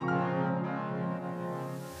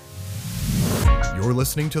You're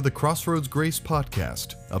listening to the Crossroads Grace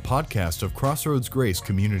Podcast, a podcast of Crossroads Grace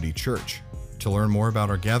Community Church. To learn more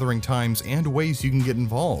about our gathering times and ways you can get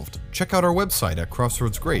involved, check out our website at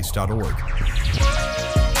crossroadsgrace.org.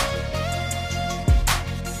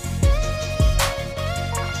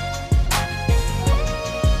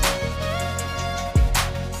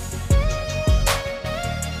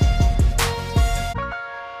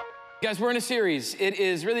 Guys, we're in a series.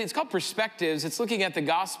 It's called Perspectives. It's looking at the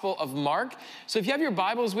Gospel of Mark. So if you have your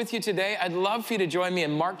Bibles with you today, I'd love for you to join me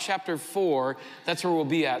in Mark chapter 4. That's where we'll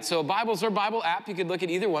be at. So Bibles or Bible app, you could look at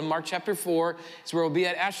either one. Mark chapter 4 is where we'll be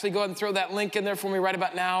at. Ashley, go ahead and throw that link in there for me right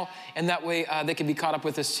about now. And that way they can be caught up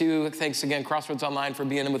with us too. Thanks again, Crossroads Online, for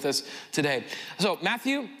being with us today. So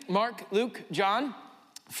Matthew, Mark, Luke, John.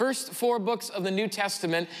 First 4 books of the New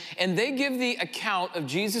Testament, and they give the account of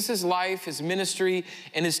Jesus' life, his ministry,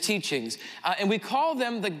 and his teachings. And we call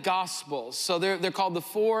them the Gospels. So they're called the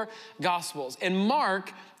 4 Gospels. And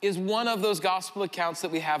Mark is one of those gospel accounts that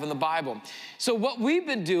we have in the Bible. So what we've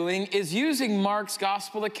been doing is using Mark's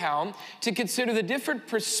gospel account to consider the different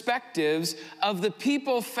perspectives of the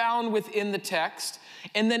people found within the text,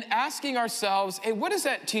 and then asking ourselves, hey, what does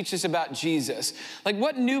that teach us about Jesus? Like,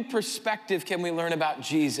 what new perspective can we learn about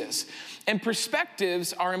Jesus? And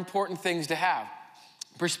perspectives are important things to have.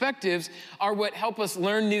 Perspectives are what help us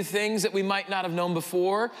learn new things that we might not have known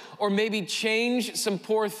before, or maybe change some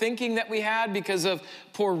poor thinking that we had because of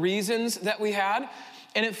poor reasons that we had.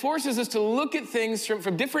 And it forces us to look at things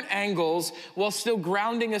from different angles while still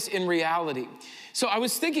grounding us in reality. So I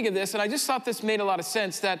was thinking of this, and I just thought this made a lot of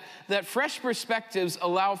sense, that fresh perspectives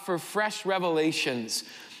allow for fresh revelations,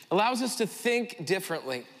 allows us to think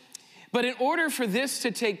differently. But in order for this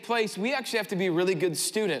to take place, we actually have to be really good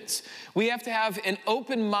students. We have to have an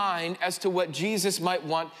open mind as to what Jesus might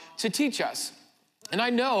want to teach us. And I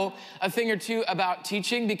know a thing or two about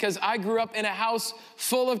teaching because I grew up in a house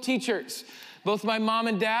full of teachers. Both my mom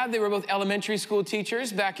and dad, they were both elementary school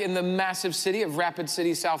teachers back in the massive city of Rapid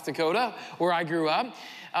City, South Dakota, where I grew up.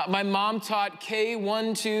 My mom taught K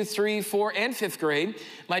 1, 2, 3, 4, and 5th grade.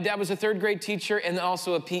 My dad was a 3rd grade teacher and then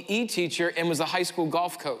also a PE teacher and was a high school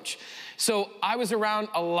golf coach. So I was around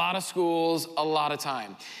a lot of schools, a lot of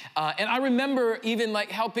time. And I remember even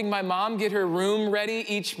like helping my mom get her room ready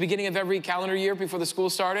each beginning of every calendar year before the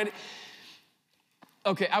school started.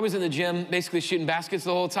 Okay, I was in the gym, basically shooting baskets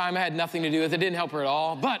the whole time. I had nothing to do with it. It didn't help her at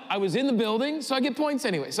all. But I was in the building, so I get points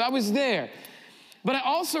anyway. So I was there. But I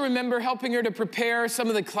also remember helping her to prepare some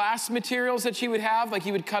of the class materials that she would have. Like,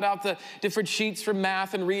 you would cut out the different sheets for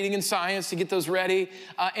math and reading and science to get those ready.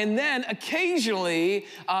 And then occasionally,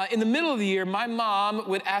 in the middle of the year, my mom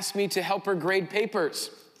would ask me to help her grade papers.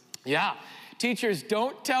 Yeah. Teachers,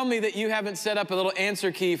 don't tell me that you haven't set up a little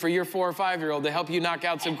answer key for your 4 or 5-year-old to help you knock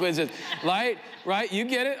out some quizzes. Right? You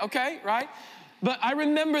get it? Okay, right? But I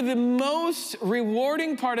remember the most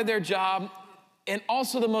rewarding part of their job and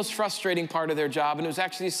also the most frustrating part of their job, and it was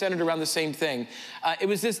actually centered around the same thing. It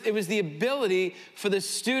was the ability for the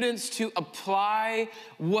students to apply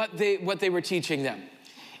what they were teaching them.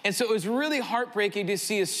 And so it was really heartbreaking to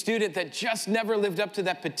see a student that just never lived up to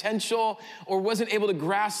that potential or wasn't able to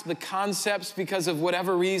grasp the concepts because of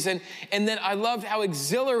whatever reason. And then I loved how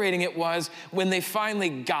exhilarating it was when they finally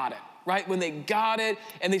got it, right? When they got it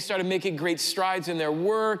and they started making great strides in their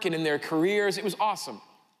work and in their careers. It was awesome.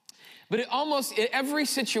 But in every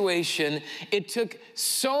situation, it took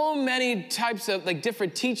so many types of like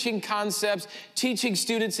different teaching concepts, teaching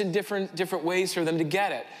students in different ways for them to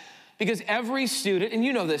get it. Because every student, and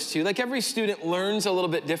you know this too, like every student learns a little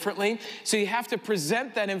bit differently, so you have to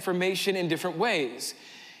present that information in different ways.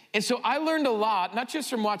 And so I learned a lot, not just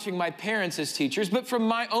from watching my parents as teachers, but from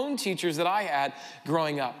my own teachers that I had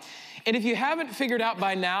growing up. And if you haven't figured out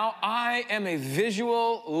by now, I am a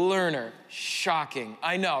visual learner. Shocking,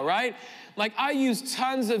 I know, right? Like, I use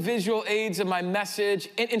tons of visual aids in my message.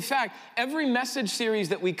 And in fact, every message series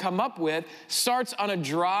that we come up with starts on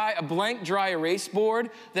a blank dry erase board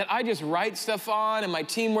that I just write stuff on, and my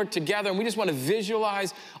team work together, and we just want to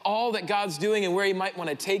visualize all that God's doing and where he might want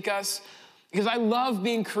to take us. Because I love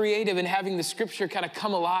being creative and having the scripture kind of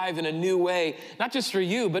come alive in a new way, not just for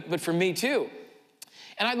you, but for me too.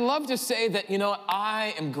 And I'd love to say that,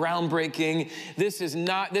 I am groundbreaking.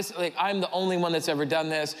 I'm the only one that's ever done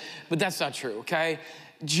this, but that's not true, okay?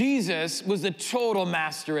 Jesus was the total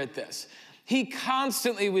master at this. He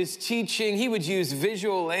constantly was teaching. He would use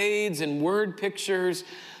visual aids and word pictures.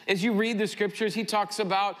 As you read the scriptures, he talks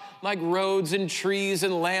about like roads and trees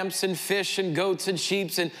and lamps and fish and goats and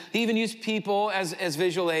sheep, and he even used people as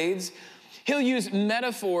visual aids. He'll use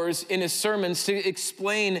metaphors in his sermons to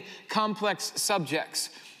explain complex subjects.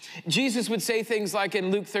 Jesus would say things like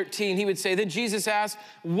in Luke 13, he would say, then Jesus asked,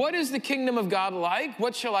 what is the kingdom of God like?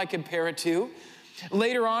 What shall I compare it to?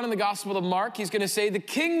 Later on in the Gospel of Mark, he's going to say, the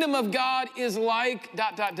kingdom of God is like ...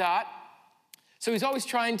 So he's always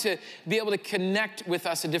trying to be able to connect with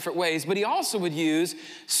us in different ways, but he also would use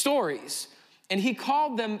stories, and he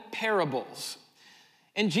called them parables.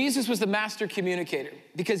 And Jesus was the master communicator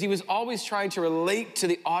because he was always trying to relate to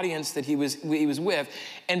the audience that he was with.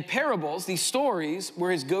 And parables, these stories,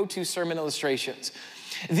 were his go-to sermon illustrations.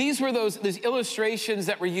 These were those illustrations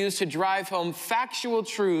that were used to drive home factual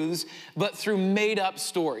truths, but through made-up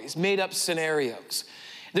stories, made-up scenarios.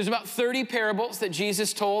 There's about 30 parables that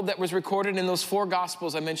Jesus told that was recorded in those 4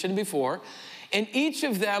 Gospels I mentioned before, and each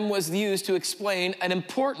of them was used to explain an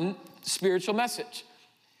important spiritual message.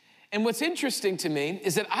 And what's interesting to me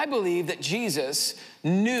is that I believe that Jesus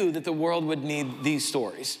knew that the world would need these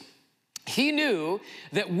stories. He knew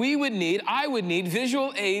that I would need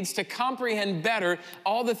visual aids to comprehend better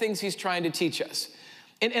all the things he's trying to teach us.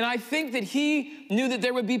 And I think that he knew that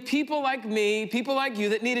there would be people like me, people like you,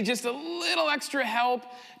 that needed just a little extra help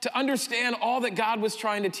to understand all that God was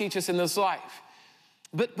trying to teach us in this life.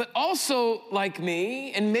 But also like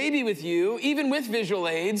me, and maybe with you, even with visual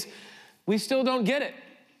aids, we still don't get it.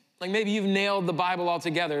 Like maybe you've nailed the Bible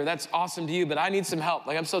altogether. That's awesome to you, but I need some help.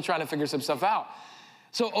 Like I'm still trying to figure some stuff out.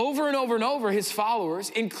 So over and over and over, his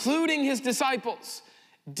followers, including his disciples,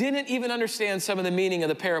 didn't even understand some of the meaning of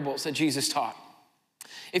the parables that Jesus taught.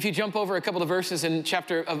 If you jump over a couple of verses in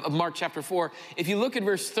Mark chapter 4, if you look at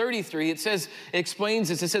verse 33, it explains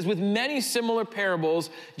this. It says, with many similar parables,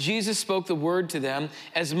 Jesus spoke the word to them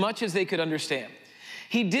as much as they could understand.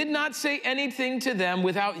 He did not say anything to them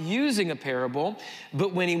without using a parable,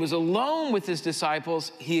 but when he was alone with his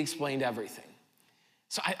disciples, he explained everything.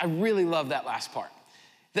 So I really love that last part.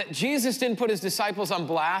 That Jesus didn't put his disciples on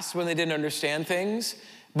blast when they didn't understand things,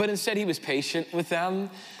 but instead he was patient with them.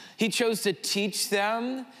 He chose to teach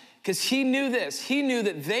them because he knew this. He knew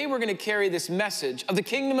that they were going to carry this message of the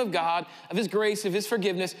kingdom of God, of his grace, of his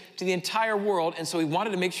forgiveness to the entire world, and so he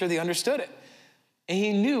wanted to make sure they understood it. And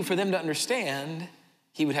he knew for them to understand,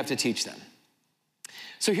 he would have to teach them.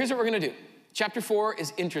 So here's what we're going to do. Chapter 4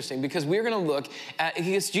 is interesting because we're going to look at,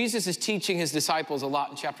 Jesus is teaching his disciples a lot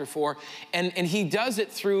in chapter 4, and he does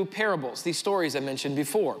it through parables, these stories I mentioned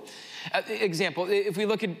before. Example, if we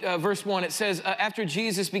look at verse 1, it says, after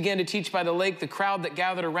Jesus began to teach by the lake, the crowd that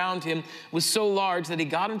gathered around him was so large that he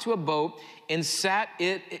got into a boat and sat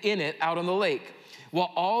in it out on the lake,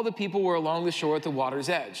 while all the people were along the shore at the water's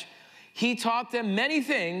edge. He taught them many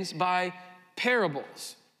things by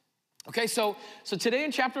parables. Okay, so today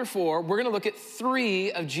in chapter 4, we're going to look at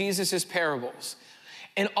 3 of Jesus's parables.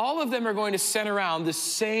 And all of them are going to center around the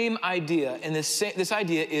same idea. And this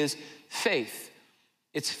idea is faith.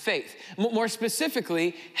 It's faith. More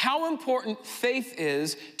specifically, how important faith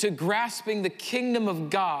is to grasping the kingdom of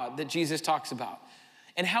God that Jesus talks about.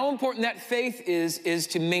 And how important that faith is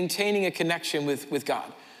to maintaining a connection with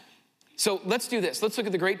God. So let's do this. Let's look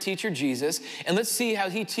at the great teacher, Jesus, and let's see how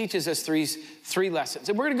he teaches us three lessons.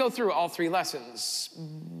 And we're going to go through all 3 lessons.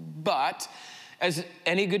 But as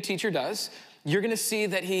any good teacher does, you're going to see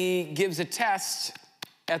that he gives a test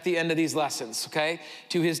at the end of these lessons, okay?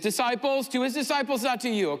 To his disciples, not to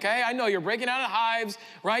you, okay? I know you're breaking out of hives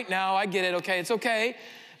right now. I get it, okay? It's okay.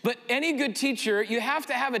 But any good teacher, you have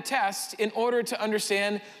to have a test in order to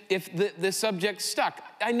understand if the subject stuck.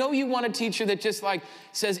 I know you want a teacher that just like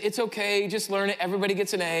says, it's okay, just learn it, everybody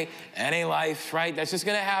gets an A. That ain't life, right? That's just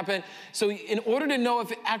gonna happen. So in order to know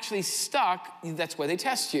if it actually stuck, that's why they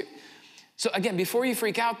test you. So again, before you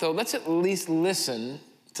freak out though, let's at least listen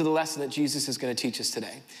to the lesson that Jesus is gonna teach us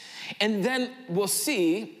today. And then we'll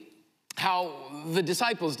see how the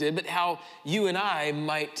disciples did, but how you and I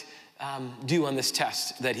might do on this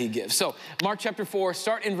test that he gives. So Mark chapter 4,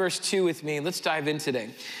 start in verse 2 with me. Let's dive in today.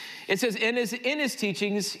 It says, in his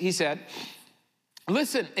teachings, he said,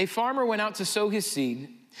 listen, a farmer went out to sow his seed.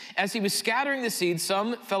 As he was scattering the seed,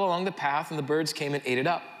 some fell along the path and the birds came and ate it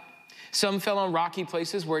up. Some fell on rocky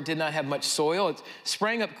places where it did not have much soil. It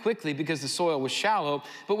sprang up quickly because the soil was shallow.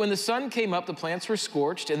 But when the sun came up, the plants were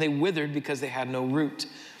scorched and they withered because they had no root.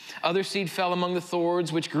 Other seed fell among the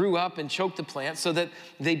thorns, which grew up and choked the plants so that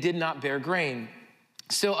they did not bear grain.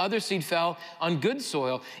 Still other seed fell on good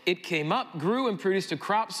soil. It came up, grew, and produced a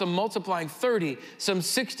crop, some multiplying 30, some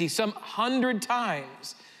 60, some 100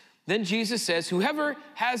 times. Then Jesus says, whoever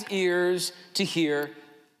has ears to hear,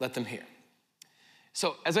 let them hear.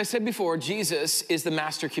 So as I said before, Jesus is the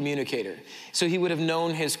master communicator. So he would have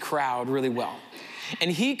known his crowd really well. And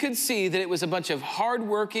he could see that it was a bunch of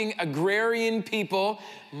hardworking, agrarian people.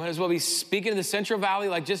 Might as well be speaking of the Central Valley,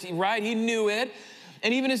 like just right, he knew it.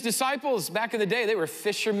 And even his disciples back in the day, they were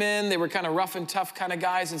fishermen. They were kind of rough and tough kind of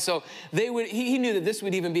guys. And so he knew that this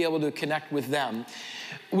would even be able to connect with them,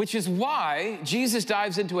 which is why Jesus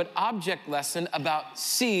dives into an object lesson about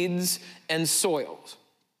seeds and soils.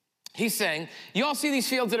 He's saying, you all see these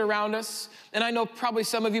fields that are around us? And I know probably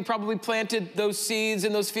some of you probably planted those seeds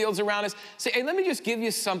in those fields around us. Say, hey, let me just give you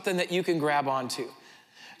something that you can grab onto.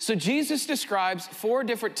 So Jesus describes 4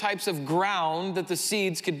 different types of ground that the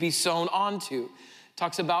seeds could be sown onto.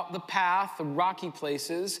 Talks about the path, the rocky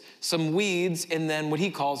places, some weeds, and then what he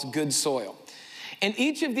calls good soil. And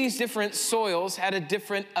each of these different soils had a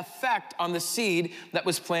different effect on the seed that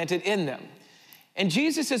was planted in them. And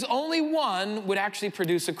Jesus says only one would actually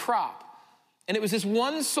produce a crop. And it was this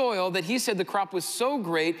one soil that he said the crop was so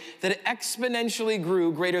great that it exponentially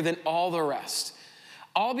grew greater than all the rest.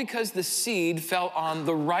 All because the seed fell on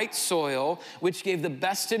the right soil, which gave the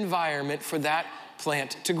best environment for that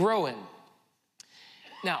plant to grow in.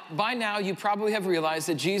 Now, by now, you probably have realized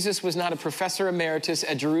that Jesus was not a professor emeritus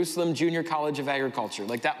at Jerusalem Junior College of Agriculture.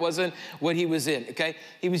 Like, that wasn't what he was in, okay?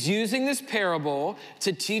 He was using this parable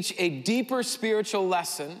to teach a deeper spiritual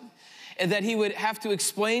lesson and that he would have to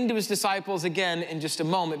explain to his disciples again in just a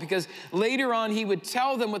moment, because later on, he would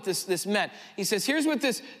tell them what this meant. He says, here's what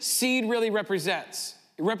this seed really represents.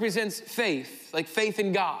 It represents faith, like faith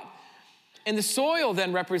in God. And the soil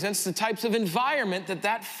then represents the types of environment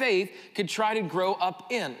that faith could try to grow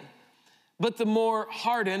up in. But the more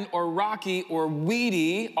hardened or rocky or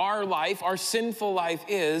weedy our life, our sinful life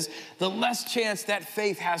is, the less chance that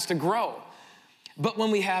faith has to grow. But when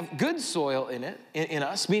we have good soil in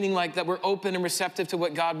us, meaning like that we're open and receptive to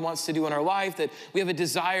what God wants to do in our life, that we have a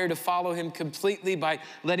desire to follow him completely by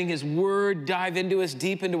letting his word dive into us,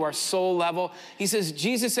 deep into our soul level.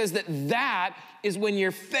 Jesus says that is when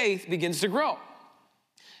your faith begins to grow.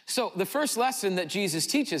 So the first lesson that Jesus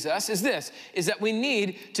teaches us is this, is that we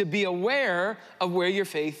need to be aware of where your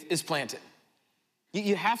faith is planted.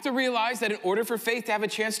 You have to realize that in order for faith to have a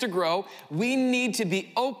chance to grow, we need to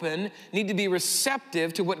be open, need to be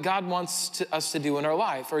receptive to what God wants us to do in our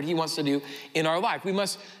life, or he wants to do in our life. We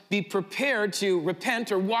must be prepared to repent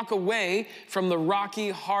or walk away from the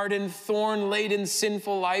rocky, hardened, thorn-laden,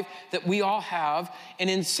 sinful life that we all have, and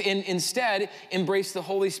instead embrace the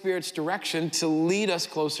Holy Spirit's direction to lead us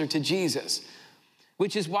closer to Jesus,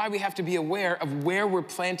 which is why we have to be aware of where we're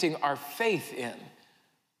planting our faith in.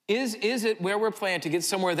 Is it where we're planting it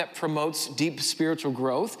somewhere that promotes deep spiritual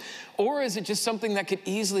growth? Or is it just something that could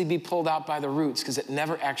easily be pulled out by the roots because it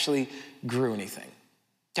never actually grew anything?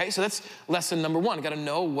 Okay, so that's lesson number 1. You gotta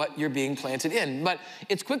know what you're being planted in. But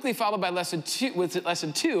it's quickly followed by lesson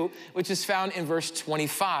 2, which is found in verse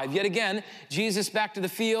 25. Yet again, Jesus back to the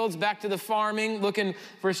fields, back to the farming. Look in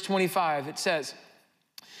verse 25, it says,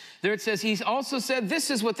 he also said,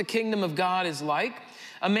 this is what the kingdom of God is like.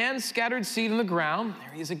 A man scattered seed on the ground,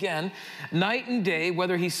 there he is again, night and day,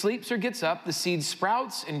 whether he sleeps or gets up, the seed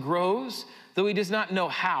sprouts and grows, though he does not know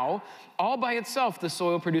how. All by itself, the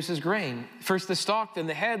soil produces grain. First the stalk, then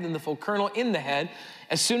the head, then the full kernel in the head.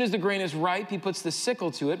 As soon as the grain is ripe, he puts the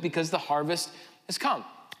sickle to it because the harvest has come.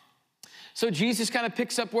 So Jesus kind of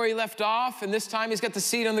picks up where he left off, and this time he's got the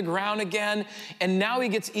seed on the ground again, and now he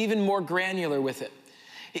gets even more granular with it.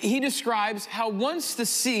 He describes how once the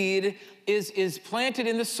seed is planted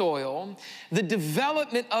in the soil, the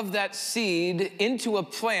development of that seed into a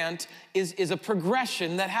plant is a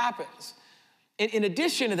progression that happens. In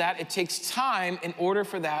addition to that, it takes time in order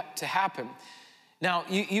for that to happen. Now,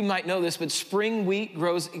 you might know this, but spring wheat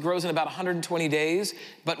grows in about 120 days,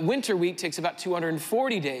 but winter wheat takes about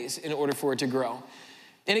 240 days in order for it to grow.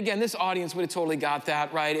 And again, this audience would have totally got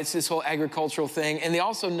that, right? It's this whole agricultural thing. And they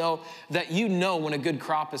also know that you know when a good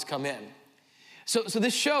crop has come in. So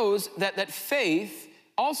this shows that faith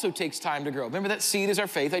also takes time to grow. Remember, that seed is our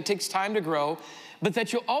faith. It takes time to grow. But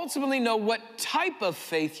that you'll ultimately know what type of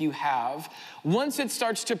faith you have once it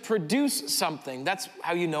starts to produce something. That's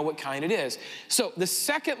how you know what kind it is. So the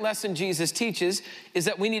second lesson Jesus teaches is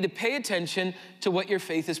that we need to pay attention to what your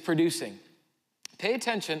faith is producing. Pay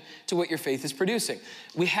attention to what your faith is producing.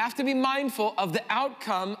 We have to be mindful of the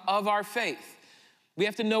outcome of our faith. We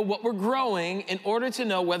have to know what we're growing in order to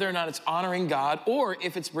know whether or not it's honoring God or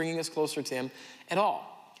if it's bringing us closer to him at all.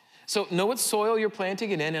 So know what soil you're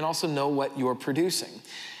planting it in and also know what you're producing.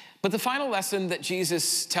 But the final lesson that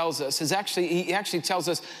Jesus tells us is he actually tells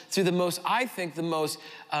us through the most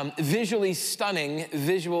visually stunning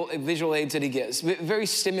visual aids that he gives. Very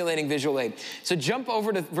stimulating visual aid. So jump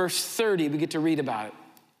over to verse 30, we get to read about it.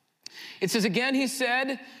 It says, again, he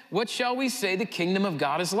said, what shall we say the kingdom of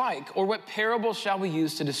God is like? Or what parable shall we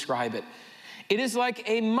use to describe it? It is like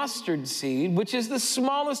a mustard seed, which is the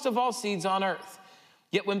smallest of all seeds on earth.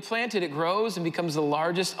 Yet when planted, it grows and becomes the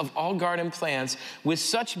largest of all garden plants with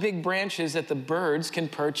such big branches that the birds can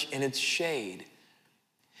perch in its shade.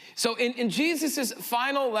 So in Jesus'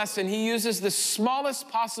 final lesson, he uses the smallest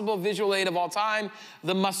possible visual aid of all time,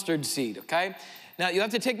 the mustard seed, okay? Now, you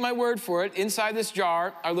have to take my word for it. Inside this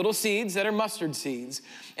jar are little seeds that are mustard seeds,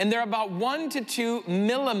 and they're about 1 to 2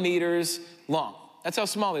 millimeters long. That's how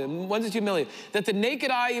small they are, 1 to 2 millimeters. That the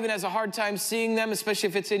naked eye even has a hard time seeing them, especially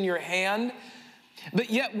if it's in your hand.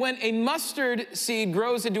 But yet when a mustard seed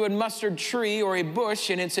grows into a mustard tree or a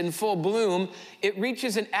bush and it's in full bloom, it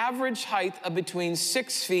reaches an average height of between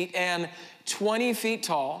 6 feet and 20 feet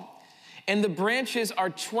tall, and the branches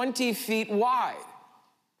are 20 feet wide.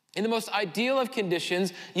 In the most ideal of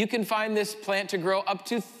conditions, you can find this plant to grow up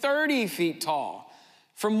to 30 feet tall,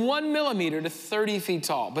 from 1 millimeter to 30 feet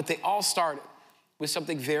tall, but they all started with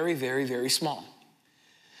something very, very, very small.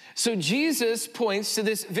 So Jesus points to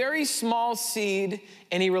this very small seed,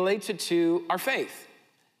 and he relates it to our faith.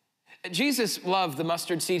 Jesus loved the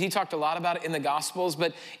mustard seed. He talked a lot about it in the Gospels,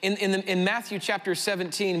 but in Matthew chapter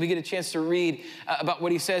 17, we get a chance to read about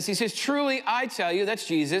what he says. He says, truly, I tell you, that's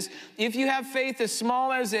Jesus, if you have faith as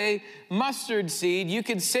small as a mustard seed, you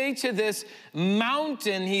could say to this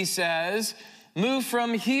mountain, he says, move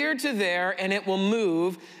from here to there, and it will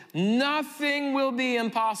move. Nothing will be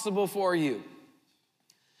impossible for you.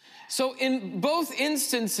 So in both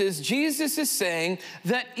instances, Jesus is saying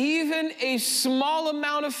that even a small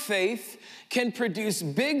amount of faith can produce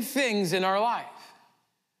big things in our life.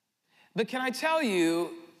 But can I tell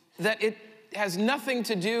you that it has nothing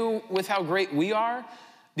to do with how great we are,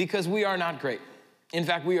 because we are not great. In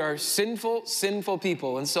fact, we are sinful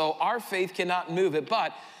people, and so our faith cannot move it,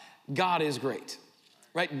 but God is great.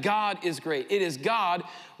 Right? God is great. It is God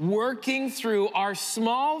working through our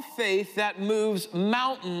small faith that moves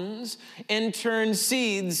mountains and turns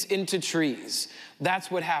seeds into trees.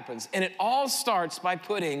 That's what happens. And it all starts by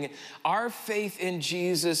putting our faith in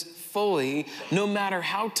Jesus fully, no matter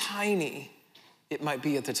how tiny it might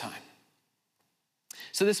be at the time.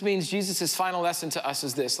 So this means Jesus' final lesson to us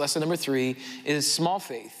is this. Lesson number 3 is small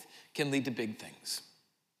faith can lead to big things.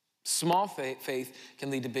 Small faith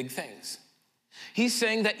can lead to big things. He's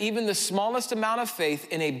saying that even the smallest amount of faith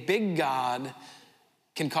in a big God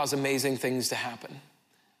can cause amazing things to happen.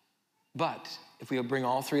 But if we bring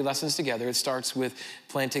all 3 lessons together, it starts with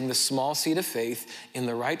planting the small seed of faith in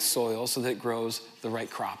the right soil so that it grows the right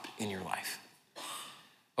crop in your life.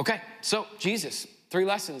 Okay, so Jesus, 3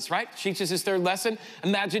 lessons, right? Teaches his 3rd lesson.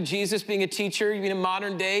 Imagine Jesus being a teacher in a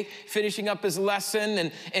modern day, finishing up his lesson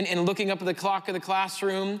and looking up at the clock of the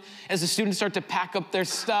classroom. As the students start to pack up their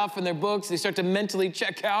stuff and their books, they start to mentally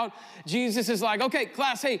check out. Jesus is like, okay,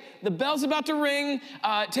 class, hey, the bell's about to ring.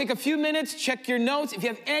 Take a few minutes, check your notes. If you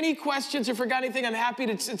have any questions or forgot anything, I'm happy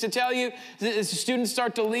to tell you. As the students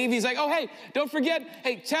start to leave, he's like, oh, hey, don't forget,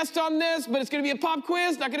 hey, test on this, but it's gonna be a pop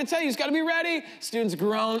quiz. Not gonna tell you, it's gotta be ready. Students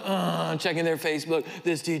groan, checking their Facebook.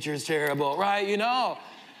 This teacher is terrible, right? You know.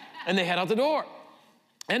 And they head out the door.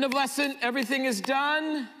 End of lesson, everything is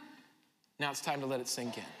done. Now it's time to let it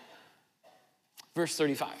sink in. Verse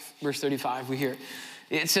 35, we hear.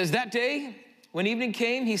 It says, that day, when evening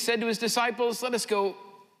came, he said to his disciples, let us go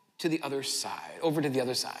to the other side, over to the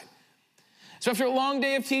other side. So after a long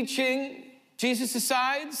day of teaching, Jesus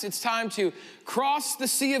decides it's time to cross the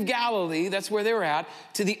Sea of Galilee, that's where they were at,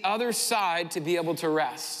 to the other side to be able to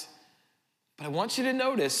rest. But I want you to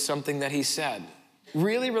notice something that he said.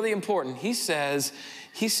 Really, really important. He says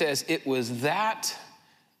it was that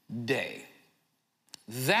day.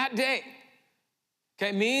 That day.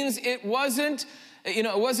 Okay, means it wasn't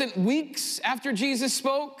weeks after Jesus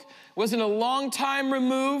spoke. It wasn't a long time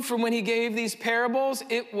removed from when he gave these parables.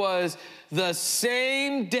 It was the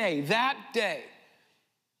same day, that day.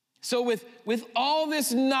 So with all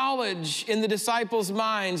this knowledge in the disciples'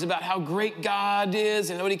 minds about how great God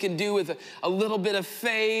is and what he can do with a little bit of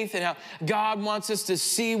faith, and how God wants us to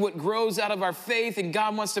see what grows out of our faith, and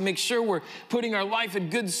God wants to make sure we're putting our life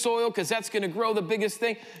in good soil because that's going to grow the biggest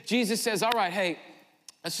thing, Jesus says, all right, hey,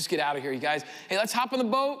 let's just get out of here, you guys. Hey, let's hop on the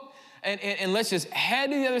boat and let's just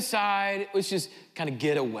head to the other side. Let's just kind of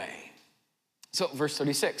get away. So verse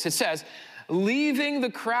 36, it says, leaving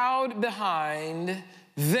the crowd behind,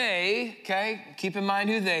 they, okay, keep in mind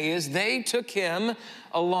who they is, they took him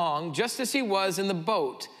along just as he was in the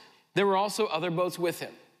boat. There were also other boats with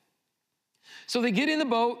him. So they get in the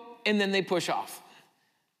boat and then they push off.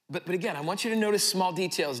 But again, I want you to notice small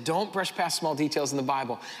details. Don't brush past small details in the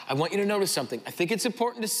Bible. I want you to notice something. I think it's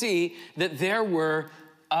important to see that there were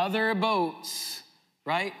other boats,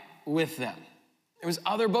 right, with them. There was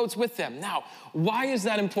other boats with them. Now, why is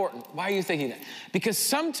that important? Why are you thinking that? Because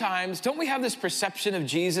sometimes, don't we have this perception of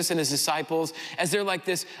Jesus and his disciples as they're like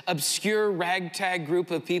this obscure ragtag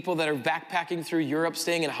group of people that are backpacking through Europe,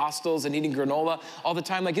 staying in hostels and eating granola all the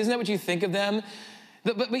time? Like, isn't that what you think of them?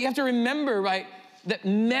 But you have to remember, right, that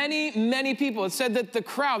many people, it said that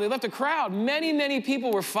they left a crowd. Many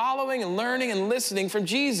people were following and learning and listening from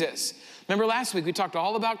Jesus. Remember last week we talked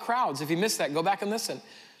all about crowds. If you missed that, go back and listen.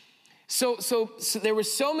 So there were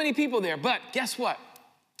so many people there, but guess what?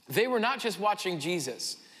 They were not just watching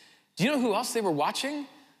Jesus. Do you know who else they were watching?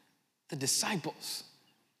 The disciples.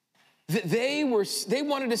 They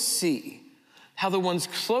wanted to see how the ones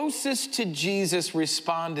closest to Jesus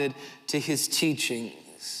responded to his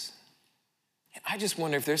teachings. And I just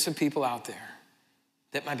wonder if there's some people out there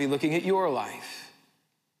that might be looking at your life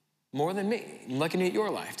more than me, looking at your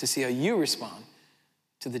life to see how you respond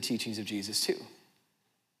to the teachings of Jesus too.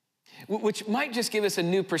 Which might just give us a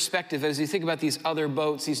new perspective as you think about these other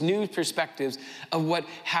boats, these new perspectives of what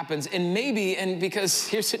happens. And because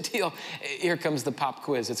here's the deal, here comes the pop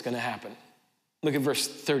quiz that's gonna happen. Look at verse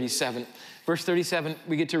 37. Verse 37,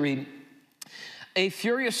 we get to read, a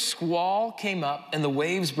furious squall came up and the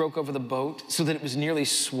waves broke over the boat so that it was nearly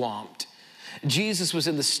swamped. Jesus was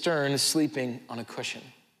in the stern sleeping on a cushion.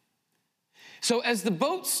 So as the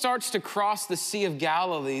boat starts to cross the Sea of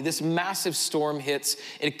Galilee, this massive storm hits.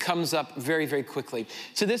 It comes up very, very quickly.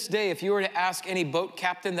 To this day, if you were to ask any boat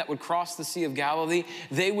captain that would cross the Sea of Galilee,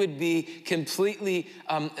 they would be completely,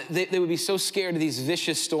 they would be so scared of these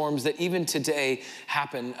vicious storms that even today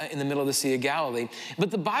happen in the middle of the Sea of Galilee.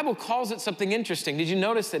 But the Bible calls it something interesting. Did you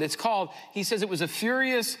notice that? He says it was a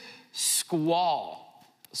furious squall.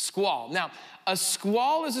 Squall. Now, a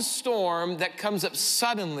squall is a storm that comes up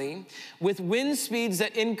suddenly with wind speeds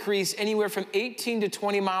that increase anywhere from 18 to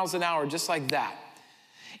 20 miles an hour, just like that.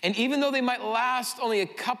 And even though they might last only a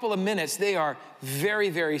couple of minutes, they are very,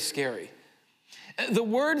 very scary. The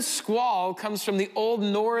word squall comes from the Old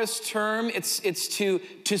Norse term. It's to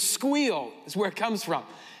squeal is where it comes from.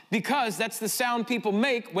 Because that's the sound people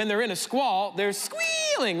make when they're in a squall. They're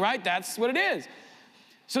squealing, right? That's what it is.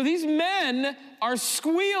 So these men are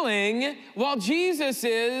squealing while Jesus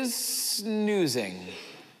is snoozing.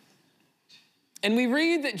 And we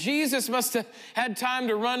read that Jesus must have had time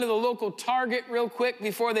to run to the local Target real quick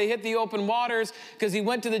before they hit the open waters, because he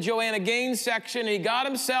went to the Joanna Gaines section and he got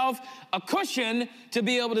himself a cushion to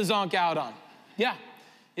be able to zonk out on. Yeah,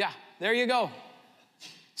 there you go.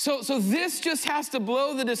 So this just has to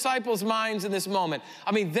blow the disciples' minds in this moment.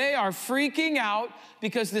 I mean, they are freaking out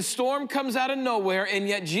because the storm comes out of nowhere, and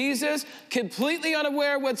yet Jesus, completely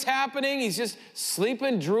unaware of what's happening, he's just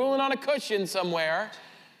sleeping, drooling on a cushion somewhere.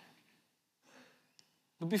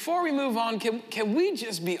 But before we move on, can we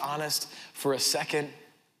just be honest for a second?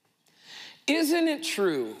 Isn't it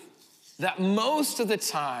true that most of the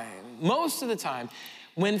time,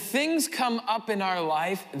 when things come up in our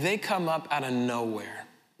life, they come up out of nowhere,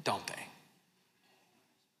 don't they?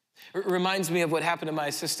 It reminds me of what happened to my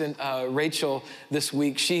assistant, Rachel, this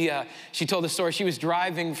week. She told the story. She was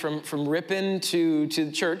driving from Ripon to the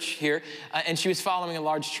church here, and she was following a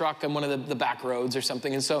large truck on one of the back roads or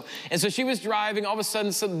something. And so she was driving. All of a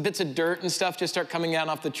sudden, some bits of dirt and stuff just start coming down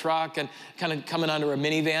off the truck and kind of coming onto a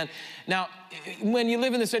minivan. Now, when you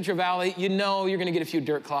live in the Central Valley, you know you're going to get a few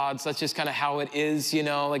dirt clods. That's just kind of how it is, you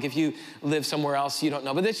know. Like if you live somewhere else, you don't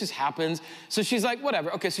know. But this just happens. So she's like,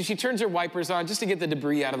 whatever. Okay, so she turns her wipers on just to get the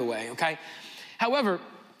debris out of the way, okay? However,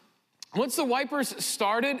 once the wipers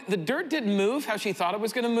started, the dirt didn't move how she thought it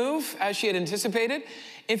was going to move, as she had anticipated.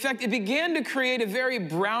 In fact, it began to create a very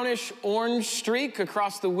brownish orange streak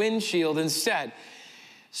across the windshield instead.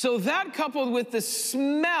 So that, coupled with the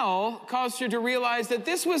smell, caused her to realize that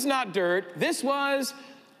this was not dirt, this was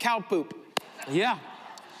cow poop. Yeah.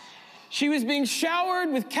 She was being showered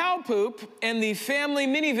with cow poop, and the family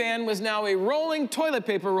minivan was now a rolling toilet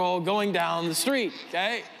paper roll going down the street,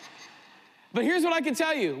 okay? But here's what I can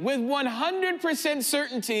tell you. With 100%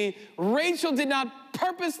 certainty, Rachel did not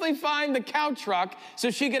purposely find the cow truck so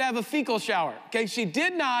she could have a fecal shower, okay? She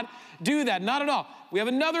did not do that, not at all. We have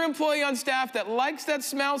another employee on staff that likes that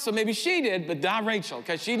smell, so maybe she did, but not Rachel,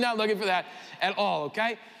 because she's not looking for that at all,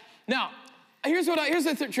 okay? Now, here's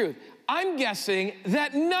the truth. I'm guessing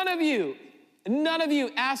that none of you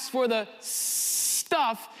asked for the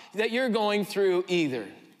stuff that you're going through either.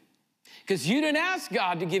 Because you didn't ask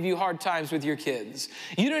God to give you hard times with your kids.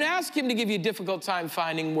 You didn't ask him to give you a difficult time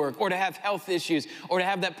finding work, or to have health issues, or to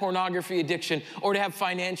have that pornography addiction, or to have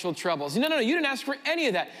financial troubles. No, you didn't ask for any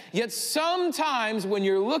of that. Yet sometimes when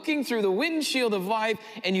you're looking through the windshield of life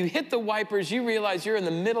and you hit the wipers, you realize you're in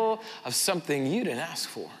the middle of something you didn't ask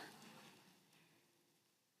for.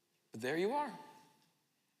 But there you are.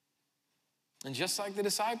 And just like the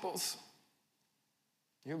disciples,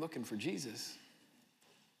 you're looking for Jesus.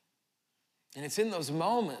 And it's in those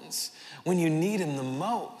moments when you need him the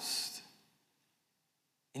most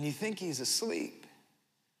and you think he's asleep,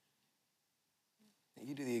 that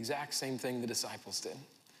you do the exact same thing the disciples did.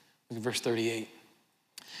 Look at verse 38.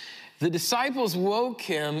 The disciples woke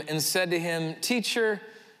him and said to him, "Teacher,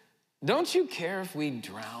 don't you care if we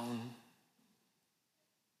drown?"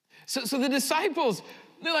 So the disciples,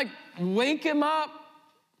 they're like, wake him up.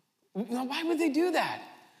 Now, why would they do that?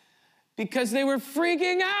 Because they were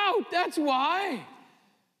freaking out. That's why.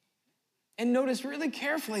 And notice really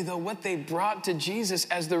carefully, though, what they brought to Jesus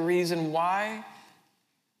as the reason why.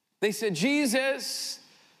 They said, "Jesus,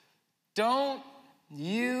 don't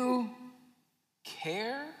you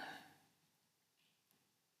care?"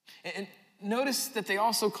 And notice that they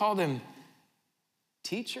also called him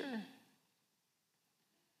teacher.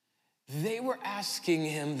 They were asking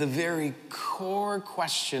him the very core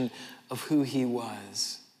question of who he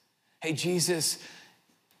was. Hey, Jesus,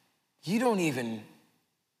 you don't even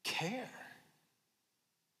care.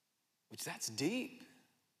 Which that's deep.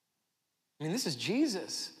 I mean, this is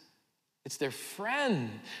Jesus. It's their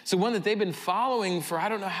friend. So one that they've been following for I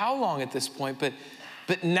don't know how long at this point, but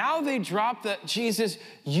now they drop that, Jesus,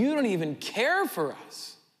 you don't even care for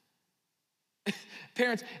us.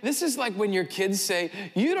 Parents, this is like when your kids say,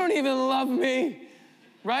 you don't even love me,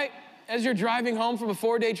 right? As you're driving home from a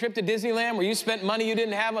 4-day trip to Disneyland where you spent money you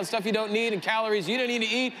didn't have on stuff you don't need and calories you don't need to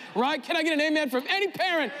eat, right? Can I get an amen from any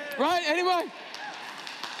parent, right? Anybody?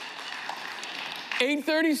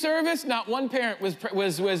 8:30 service, not one parent was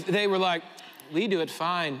they were like, we do it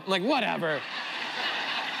fine. I'm like, whatever.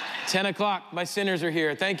 10 o'clock, my sinners are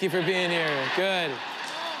here. Thank you for being here. Good.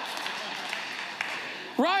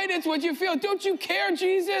 Right? It's what you feel. Don't you care,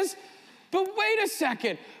 Jesus? But wait a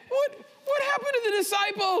second. What happened to the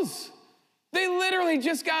disciples? They literally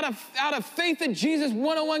just got out of Faith in Jesus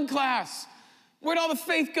 101 class. Where'd all the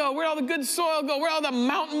faith go? Where'd all the good soil go? Where'd all the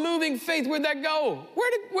mountain-moving faith, where'd that go?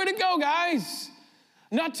 Where'd it go, guys?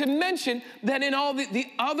 Not to mention that in all the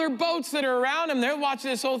other boats that are around them, they're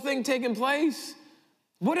watching this whole thing taking place.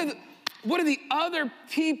 What are the other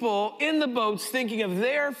people in the boats thinking of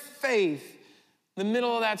their faith in the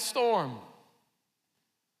middle of that storm?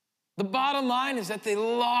 The bottom line is that they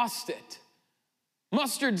lost it.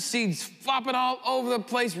 Mustard seeds flopping all over the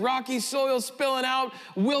place, rocky soil spilling out,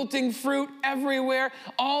 wilting fruit everywhere.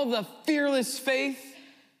 All the fearless faith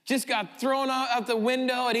just got thrown out the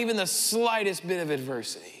window at even the slightest bit of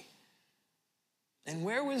adversity. And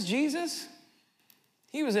where was Jesus?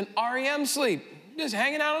 He was in REM sleep, just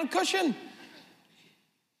hanging out on a cushion.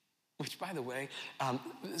 Which, by the way,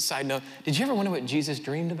 side note, did you ever wonder what Jesus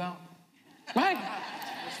dreamed about? Right?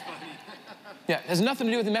 Yeah, it has nothing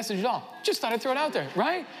to do with the message at all. Just thought I'd throw it out there,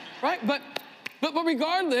 right? Right? But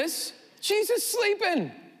regardless, Jesus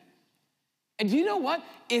sleeping. And do you know what?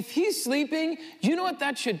 If he's sleeping, you know what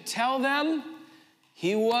that should tell them?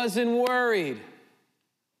 He wasn't worried.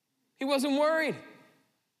 He wasn't worried.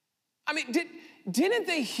 I mean, didn't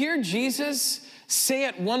they hear Jesus say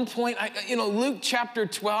at one point, Luke chapter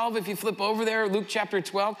 12, if you flip over there, Luke chapter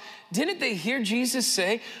 12, didn't they hear Jesus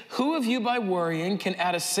say, who of you by worrying can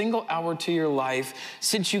add a single hour to your life?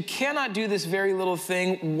 Since you cannot do this very little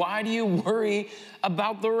thing, why do you worry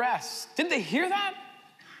about the rest? Didn't they hear that?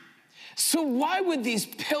 So why would these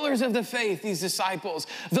pillars of the faith, these disciples,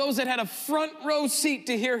 those that had a front row seat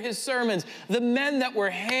to hear his sermons, the men that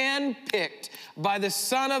were handpicked by the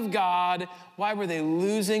Son of God, why were they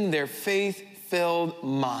losing their faith-filled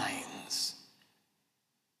minds?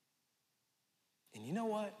 And you know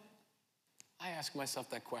what? I ask myself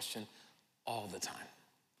that question all the time.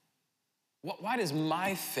 Why does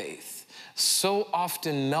my faith so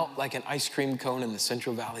often melt like an ice cream cone in the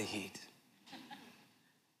Central Valley heat?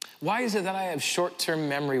 Why is it that I have short-term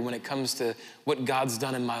memory when it comes to what God's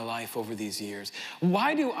done in my life over these years?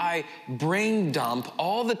 Why do I brain dump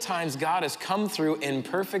all the times God has come through in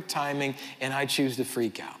perfect timing and I choose to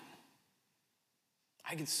freak out?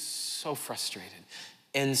 I get so frustrated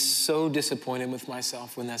and so disappointed with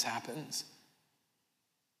myself when this happens.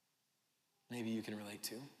 Maybe you can relate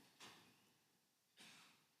too.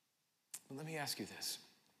 But let me ask you this.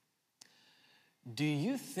 Do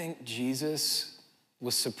you think Jesus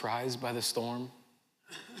was surprised by the storm?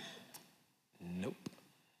 Nope.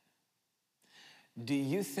 Do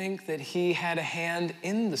you think that he had a hand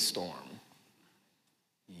in the storm?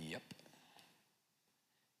 Yep.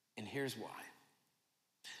 And here's why.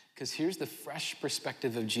 Because here's the fresh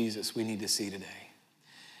perspective of Jesus we need to see today.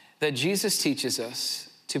 That Jesus teaches us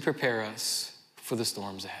to prepare us for the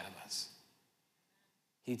storms ahead of us.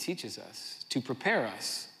 he teaches us to prepare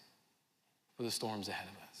us for the storms ahead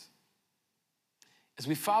of us. As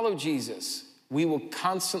we follow Jesus, we will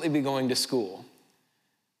constantly be going to school.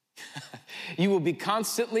 You will be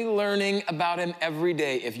constantly learning about him every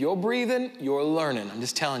day. If you're breathing, you're learning. I'm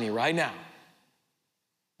just telling you right now.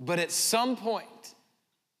 But at some point,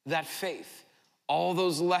 that faith, all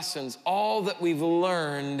those lessons, all that we've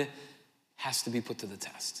learned has to be put to the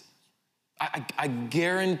test. I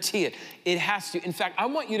guarantee it. It has to. In fact, I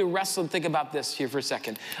want you to wrestle and think about this here for a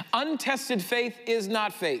second. Untested faith is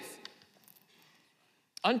not faith.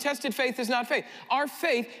 Untested faith is not faith. Our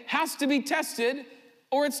faith has to be tested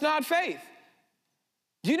or it's not faith.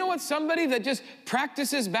 Do you know what somebody that just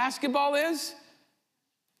practices basketball is?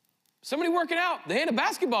 Somebody working out. They ain't a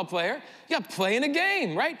basketball player. You got playing a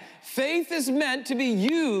game, right? Faith is meant to be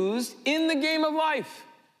used in the game of life.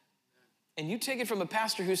 And you take it from a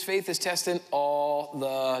pastor whose faith is tested all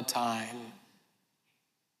the time.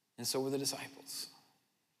 And so were the disciples.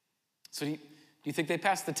 So do you think they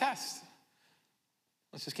passed the test?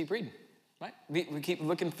 Let's just keep reading, right? We keep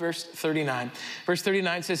looking at verse 39. Verse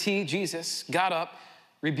 39 says, he, Jesus, got up,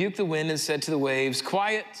 rebuked the wind and said to the waves,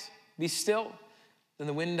 quiet, be still. Then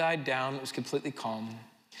the wind died down. It was completely calm.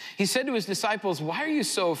 He said to his disciples, why are you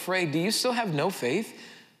so afraid? Do you still have no faith?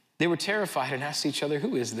 They were terrified and asked each other,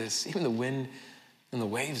 who is this? Even the wind and the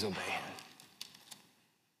waves obey him.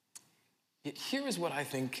 Yet here is what I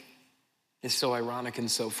think is so ironic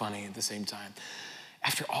and so funny at the same time.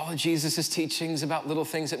 After all of Jesus' teachings about little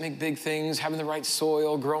things that make big things, having the right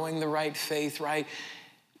soil, growing the right faith, right?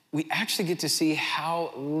 We actually get to see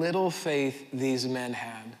how little faith these men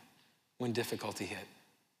had when difficulty hit.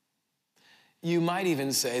 You might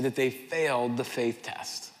even say that they failed the faith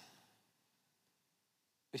test.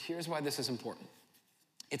 But here's why this is important.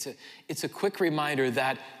 It's a quick reminder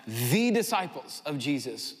that the disciples of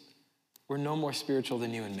Jesus were no more spiritual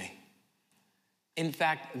than you and me. In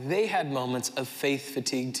fact, they had moments of faith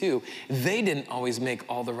fatigue too. They didn't always make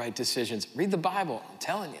all the right decisions. Read the Bible, I'm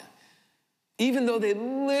telling you. Even though they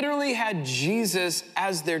literally had Jesus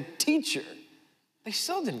as their teacher, they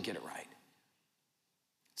still didn't get it right.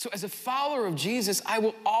 So as a follower of Jesus, I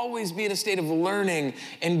will always be in a state of learning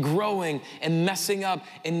and growing and messing up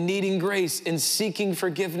and needing grace and seeking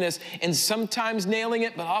forgiveness and sometimes nailing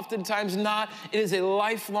it, but oftentimes not. It is a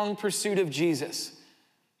lifelong pursuit of Jesus.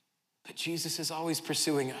 But Jesus is always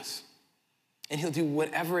pursuing us. And he'll do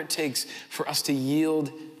whatever it takes for us to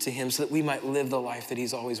yield to him so that we might live the life that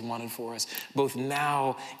he's always wanted for us, both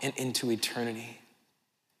now and into eternity.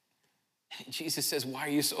 Jesus says, why are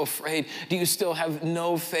you so afraid? Do you still have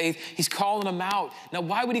no faith? He's calling them out. Now,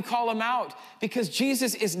 why would he call them out? Because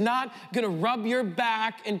Jesus is not going to rub your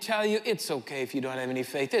back and tell you, it's okay if you don't have any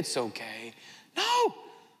faith. It's okay. No,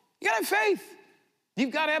 you got to have faith.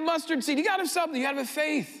 You've got to have mustard seed. You got to have something. You got to have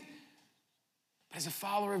faith. But as a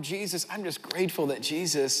follower of Jesus, I'm just grateful that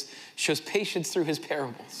Jesus shows patience through his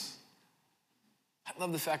parables. I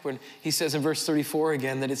love the fact when he says in verse 34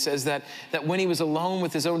 again, that it says that when he was alone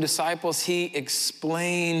with his own disciples, he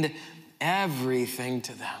explained everything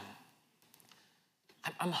to them.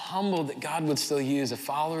 I'm humbled that God would still use a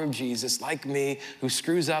follower of Jesus like me who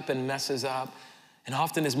screws up and messes up and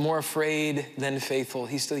often is more afraid than faithful.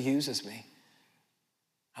 He still uses me.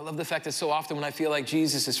 I love the fact that so often when I feel like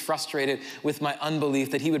Jesus is frustrated with my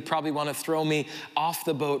unbelief, that he would probably want to throw me off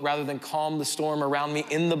the boat rather than calm the storm around me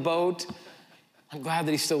in the boat. I'm glad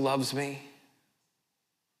that he still loves me.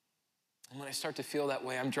 And when I start to feel that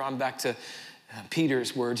way, I'm drawn back to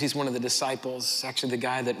Peter's words. He's one of the disciples, actually the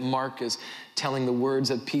guy that Mark is telling the words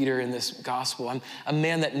of Peter in this gospel. I'm a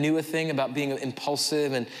man that knew a thing about being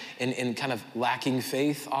impulsive and kind of lacking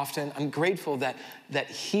faith often. I'm grateful that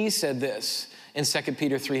he said this in 2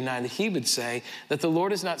 Peter 3:9, that he would say that the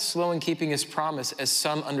Lord is not slow in keeping his promise, as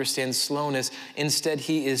some understand slowness. Instead,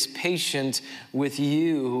 he is patient with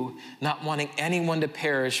you, not wanting anyone to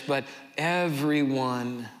perish, but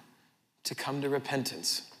everyone to come to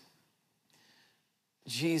repentance.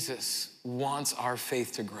 Jesus wants our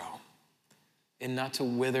faith to grow and not to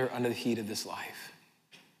wither under the heat of this life,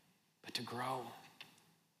 but to grow,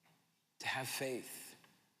 to have faith,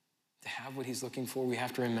 to have what he's looking for. We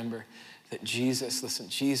have to remember that Jesus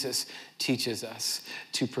teaches us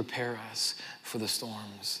to prepare us for the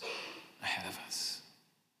storms ahead of us.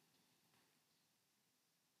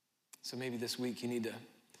 So maybe this week you need to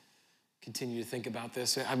continue to think about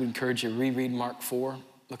this. I would encourage you to reread Mark 4.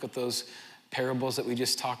 Look at those parables that we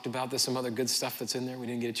just talked about. There's some other good stuff that's in there we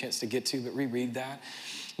didn't get a chance to get to, but reread that.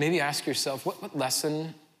 Maybe ask yourself, what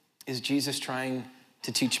lesson is Jesus trying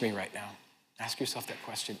to teach me right now? Ask yourself that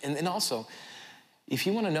question. And then also, If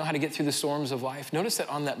you want to know how to get through the storms of life, notice that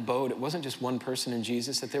on that boat, it wasn't just one person in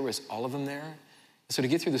Jesus, that there was all of them there. So to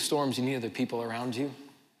get through the storms, you need other people around you.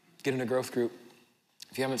 Get in a growth group.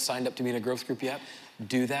 If you haven't signed up to be in a growth group yet,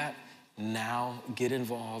 do that now. Get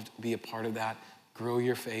involved, be a part of that, grow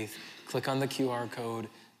your faith, click on the QR code,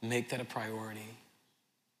 make that a priority.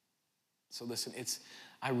 So listen,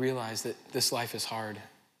 I realize that this life is hard.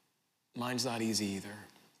 Mine's not easy either.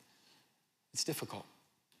 It's difficult.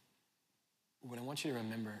 What I want you to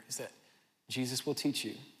remember is that Jesus will teach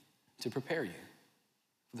you to prepare you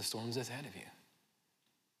for the storms that's ahead of you.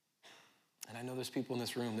 And I know there's people in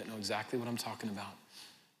this room that know exactly what I'm talking about.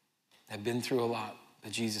 I've been through a lot,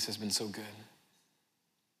 but Jesus has been so good.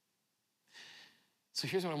 So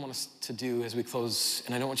here's what I want us to do as we close,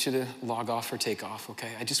 and I don't want you to log off or take off,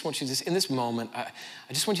 okay? I just want you to, in this moment, I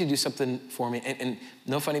just want you to do something for me, and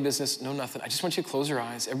no funny business, no nothing. I just want you to close your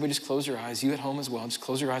eyes. Everybody just close your eyes. You at home as well, just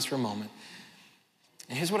close your eyes for a moment.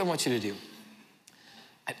 And here's what I want you to do.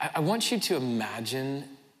 I want you to imagine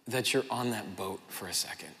that you're on that boat for a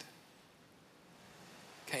second.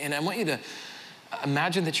 Okay, and I want you to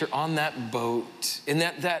imagine that you're on that boat, and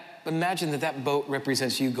imagine that boat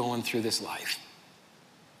represents you going through this life.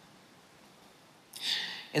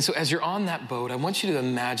 And so as you're on that boat, I want you to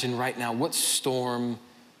imagine right now what storm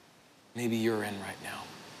maybe you're in right now.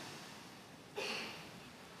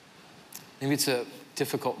 Maybe it's a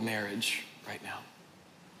difficult marriage right now.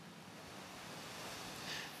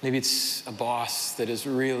 Maybe it's a boss that is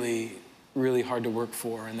really, really hard to work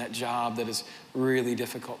for, and that job that is really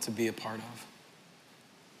difficult to be a part of.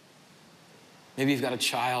 Maybe you've got a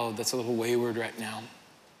child that's a little wayward right now.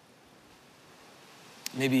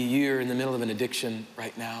 Maybe you're in the middle of an addiction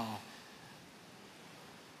right now.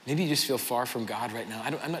 Maybe you just feel far from God right now.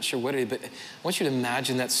 I'm not sure what it is, but I want you to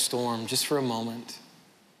imagine that storm just for a moment.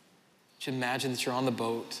 Just imagine that you're on the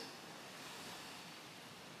boat.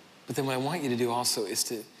 But then what I want you to do also is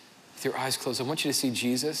to, with your eyes closed, I want you to see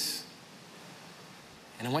Jesus,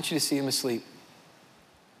 and I want you to see him asleep.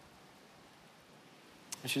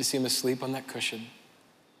 I want you to see him asleep on that cushion.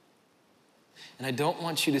 And I don't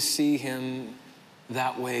want you to see him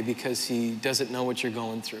that way because he doesn't know what you're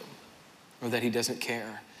going through or that he doesn't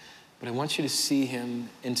care. But I want you to see him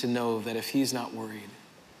and to know that if he's not worried,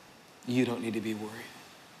 you don't need to be worried.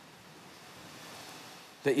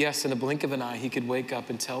 That yes, in a blink of an eye, he could wake up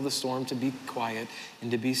and tell the storm to be quiet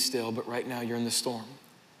and to be still, but right now you're in the storm.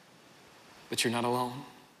 But you're not alone.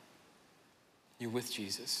 You're with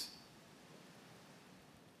Jesus.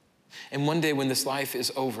 And one day when this life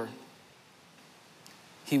is over,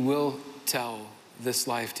 he will tell this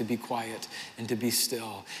life to be quiet and to be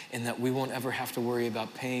still, and that we won't ever have to worry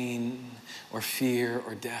about pain or fear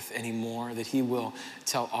or death anymore, that he will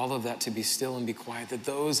tell all of that to be still and be quiet, that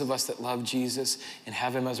those of us that love Jesus and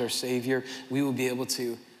have him as our Savior, we will be able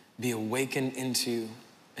to be awakened into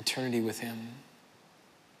eternity with him.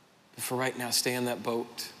 But for right now, stay on that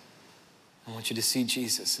boat. I want you to see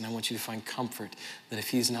Jesus, and I want you to find comfort that if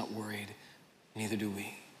he's not worried, neither do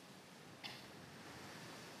we.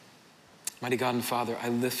 Mighty God and Father, I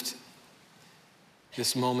lift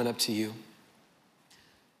this moment up to you.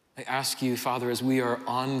 I ask you, Father, as we are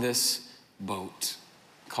on this boat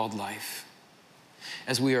called life,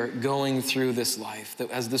 as we are going through this life, that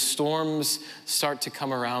as the storms start to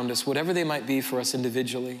come around us, whatever they might be for us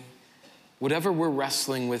individually, whatever we're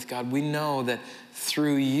wrestling with, God, we know that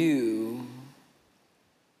through you,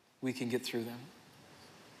 we can get through them.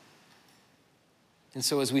 And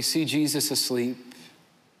so as we see Jesus asleep,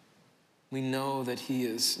 we know that he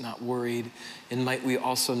is not worried, and might we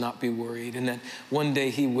also not be worried, and that one day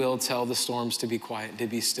he will tell the storms to be quiet, to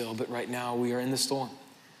be still. But right now we are in the storm,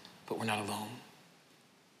 but we're not alone.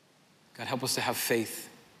 God, help us to have faith.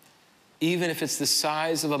 Even if it's the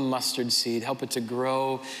size of a mustard seed, help it to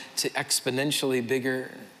grow to exponentially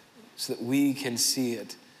bigger so that we can see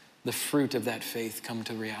it, the fruit of that faith come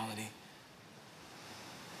to reality.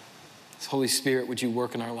 Holy Spirit, would you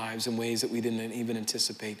work in our lives in ways that we didn't even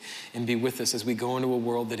anticipate, and be with us as we go into a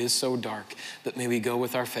world that is so dark, that may we go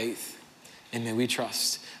with our faith, and may we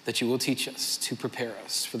trust that you will teach us to prepare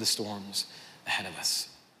us for the storms ahead of us.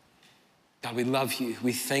 God, we love you.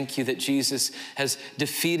 We thank you that Jesus has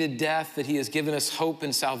defeated death, that he has given us hope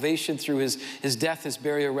and salvation through his death, his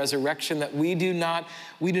burial, resurrection, that we do not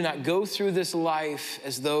go through this life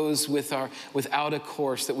as those without a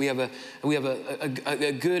course, that we have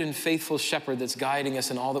a good and faithful shepherd that's guiding us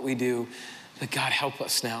in all that we do. But God, help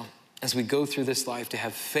us now as we go through this life to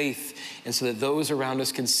have faith, and so that those around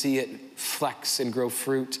us can see it flex and grow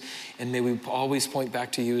fruit. And may we always point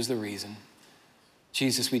back to you as the reason.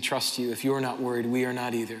 Jesus, we trust you. If you're not worried, we are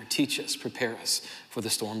not either. Teach us, prepare us for the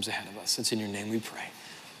storms ahead of us. It's in your name we pray.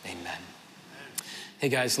 Amen. Hey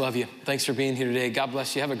guys, love you. Thanks for being here today. God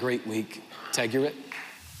bless you. Have a great week. Tag, you're it.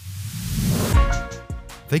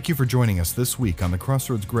 Thank you for joining us this week on the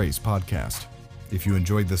Crossroads Grace podcast. If you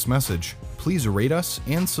enjoyed this message, please rate us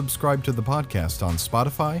and subscribe to the podcast on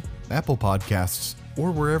Spotify, Apple Podcasts,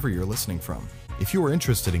 or wherever you're listening from. If you are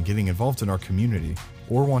interested in getting involved in our community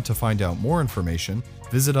or want to find out more information,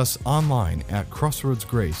 visit us online at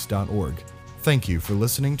crossroadsgrace.org. Thank you for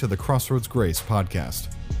listening to the Crossroads Grace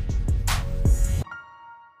podcast.